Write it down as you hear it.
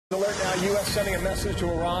Alert now, U.S. sending a message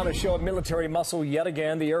to Iran to show military muscle yet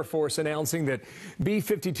again. The Air Force announcing that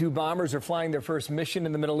B-52 bombers are flying their first mission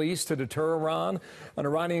in the Middle East to deter Iran. An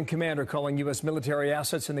Iranian commander calling U.S. military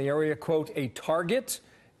assets in the area, quote, a target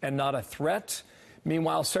and not a threat.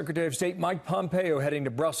 Meanwhile, Secretary of State Mike Pompeo heading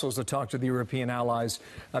to Brussels to talk to the European allies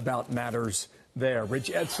about matters there.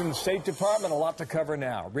 Rich Edson, State Department, a lot to cover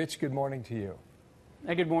now. Rich, good morning to you.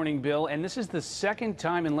 Hey, good morning, Bill. And this is the second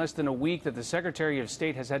time in less than a week that the Secretary of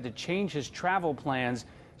State has had to change his travel plans,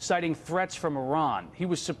 citing threats from Iran. He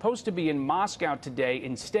was supposed to be in Moscow today.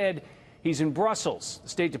 Instead, he's in Brussels. The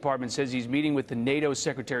State Department says he's meeting with the NATO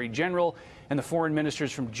Secretary General and the foreign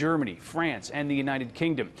ministers from Germany, France, and the United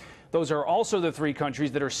Kingdom. Those are also the three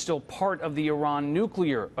countries that are still part of the Iran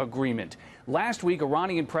nuclear agreement. Last week,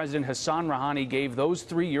 Iranian President Hassan Rouhani gave those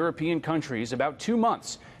three European countries about 2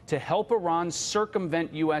 months to help Iran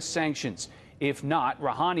circumvent U.S. sanctions. If not,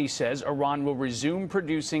 Rouhani says Iran will resume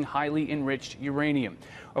producing highly enriched uranium.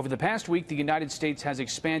 Over the past week, the United States has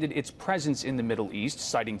expanded its presence in the Middle East,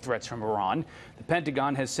 citing threats from Iran. The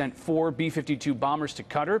Pentagon has sent 4 B-52 bombers to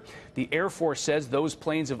Qatar. The Air Force says those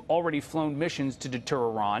planes have already flown missions to deter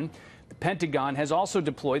Iran. The Pentagon has also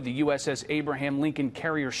deployed the USS Abraham Lincoln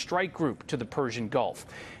Carrier Strike Group to the Persian Gulf.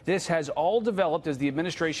 This has all developed as the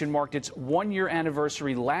administration marked its 1-year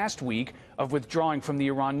anniversary last week of withdrawing from the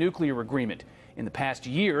Iran nuclear agreement. In the past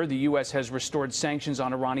year, the U.S. has restored sanctions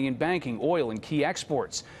on Iranian banking, oil, and key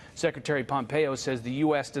exports. Secretary Pompeo says the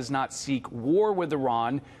U.S. does not seek war with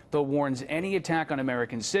Iran, though warns any attack on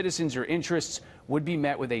American citizens or interests would be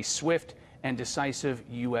met with a swift and decisive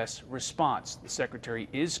U.S. response. The secretary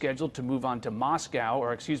is scheduled to move on to Moscow,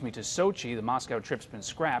 or to Sochi. The Moscow trip's been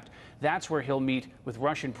scrapped. That's where he'll meet with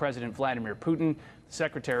Russian President Vladimir Putin. The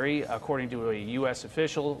secretary, according to a U.S.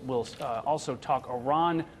 official, will also talk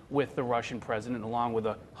Iran with the Russian president, along with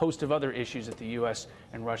a host of other issues that the U.S.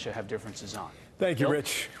 and Russia have differences on. Thank you,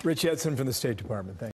 Rich. Rich Edson from the State Department. Thank you.